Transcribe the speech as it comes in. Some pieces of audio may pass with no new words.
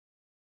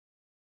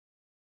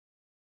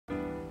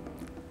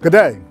Good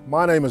day,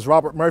 my name is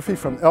Robert Murphy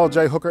from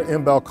LJ Hooker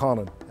in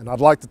Belconnen, and I'd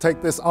like to take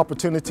this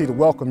opportunity to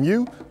welcome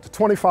you to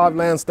 25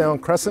 Lansdown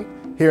Crescent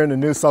here in the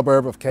new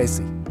suburb of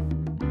Casey.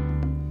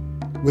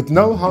 With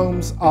no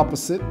homes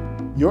opposite,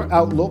 your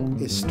outlook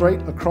is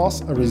straight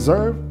across a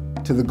reserve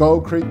to the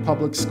Gold Creek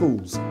Public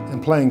Schools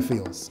and playing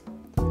fields.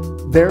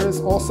 There is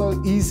also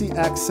easy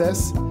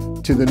access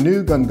to the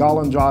new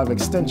Gungahlin Drive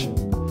extension.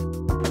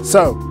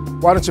 So,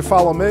 why don't you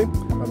follow me?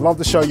 I'd love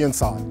to show you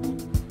inside.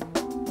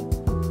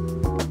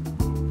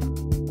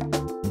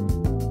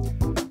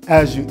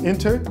 As you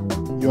enter,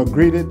 you're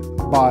greeted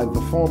by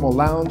the formal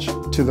lounge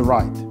to the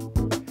right.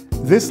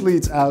 This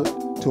leads out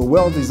to a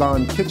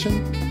well-designed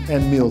kitchen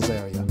and meals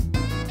area.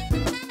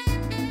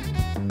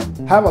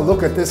 Have a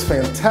look at this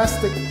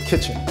fantastic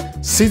kitchen.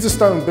 Caesar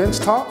stone bench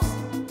tops,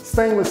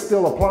 stainless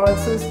steel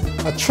appliances,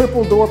 a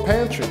triple door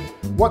pantry.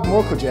 What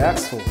more could you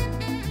ask for?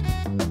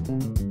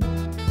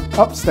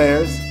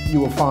 Upstairs,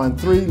 you will find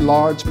 3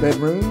 large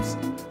bedrooms,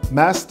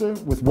 master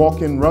with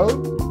walk-in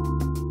robe,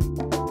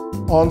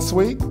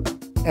 ensuite,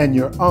 and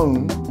your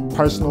own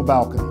personal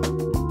balcony.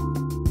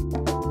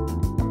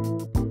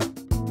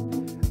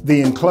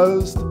 The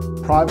enclosed,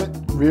 private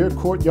rear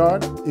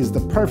courtyard is the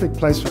perfect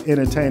place for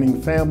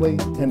entertaining family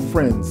and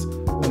friends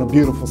on a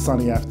beautiful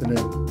sunny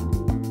afternoon.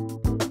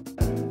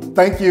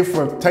 Thank you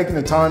for taking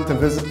the time to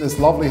visit this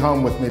lovely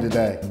home with me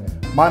today.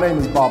 My name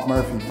is Bob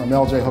Murphy from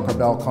LJ Hooker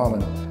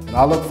Belconnen, and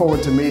I look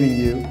forward to meeting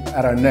you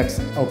at our next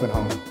open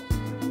home.